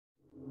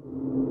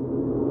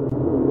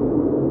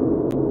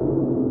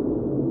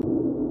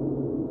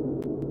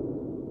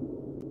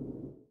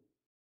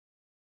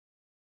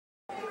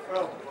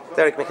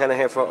Derek McKenna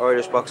here for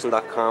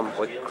irishboxing.com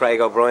with Craig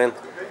O'Brien.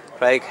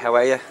 Craig, how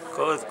are you?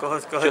 Good.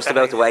 Just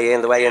about to weigh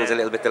in. The weigh-in's a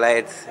little bit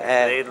delayed.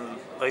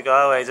 Like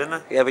always, isn't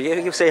it? Yeah, but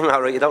you seem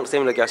alright. You don't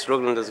seem like you're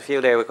struggling. There's a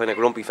few there with kind of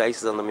grumpy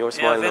faces on them. You're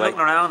smiling. Yeah, I've been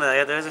looking around there.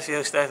 Yeah, there's a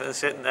few staff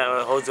sitting there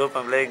with hoods up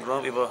and bleeding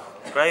grumpy, but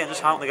great. I'm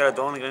just hoping to get it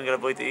done and get a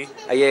bite to eat.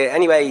 Are you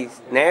anyway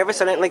nervous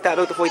or anything like that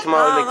about the fight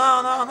tomorrow? No,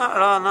 not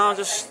at all. No,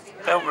 just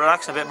about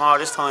relaxing a bit more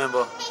this time,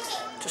 but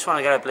just want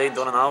to get it bleeding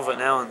done and over it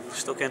now and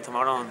stuck in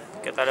tomorrow and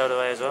get that out of the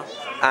way as well.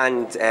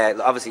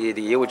 And obviously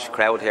the huge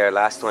crowd here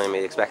last time. Are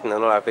you expecting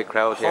another big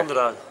crowd here? 100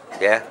 odd.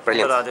 Yeah,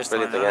 brilliant. 100 odd this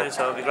time, yeah.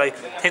 So it'll be great.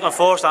 I think I'm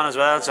forced on as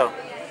well, so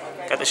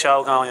get the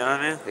show going, you know what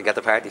I mean? You get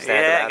the party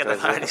started. Yeah, get the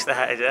party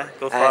started, yeah.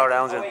 Go 4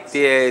 rounds in.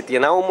 Do you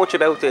know much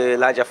about the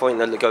lad you're fighting?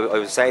 Like I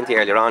was saying to you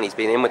earlier on, he's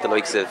been in with the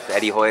likes of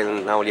Eddie Hoyle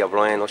and Nolly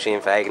O'Brien,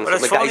 Oisin Fagan,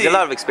 stuff like that. He's a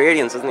lot of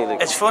experience, isn't he?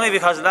 Like, it's funny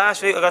because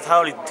last week I got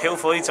told 2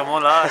 fights and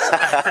 1 loss.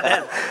 And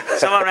then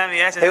someone ran me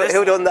yesterday.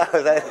 Who done that?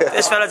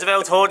 This fella's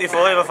about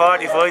 35 or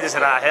 45. I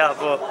said, hell.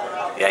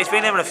 But yeah, he's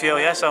been in with a few,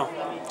 yeah, so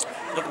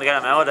looking to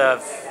get him out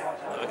of.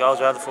 If it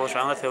goes well the first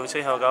round or two, we'll see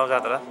how it goes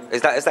after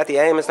that. Is that the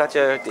aim? Is that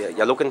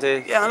you're looking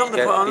to? Yeah, I'm looking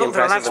to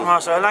relax more.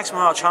 So relax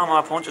more, throw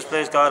more punches,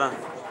 please God, and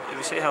if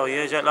we see how he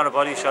is, yeah, a lot of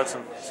body shots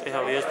and see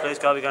how he is, please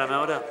God, we get him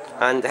out there.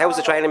 And how's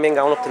the training been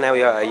going up to now?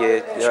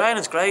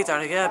 Training's great,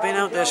 Derek. Yeah, I've been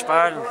out there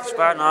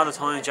sparring all the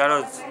time.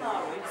 Jared,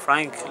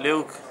 Frank,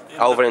 Luke.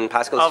 Over in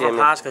Pascal's gym. Over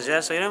in Pascal's, yeah.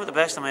 So you're in with the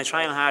best of me,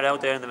 training hard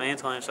out there in the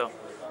meantime. So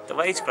the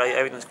weight's great,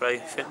 everything's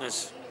great,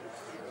 fitness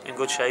in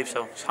good shape,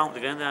 so just hoping to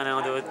get in there now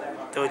and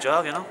do a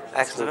job, you know.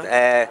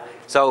 Excellent.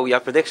 So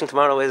your prediction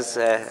tomorrow is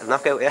a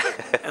knockout, yeah?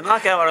 A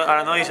knockout or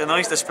a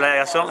nice display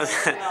or something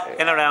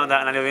in around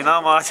that, and there'll be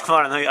no more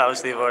tomorrow night,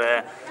 obviously,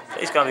 but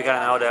he's got to be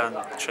getting out there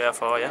in 3 or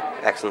 4, yeah.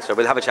 Excellent. So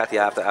we'll have a chat to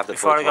you after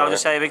Before I go,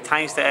 just say a big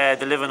thanks to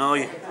the Living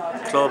Eye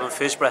Club in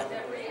Fishborough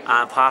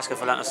and Pascal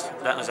for letting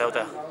us out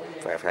there.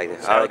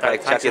 Perfect. All right,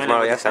 Craig. Chat to you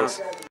tomorrow, yeah. Thanks.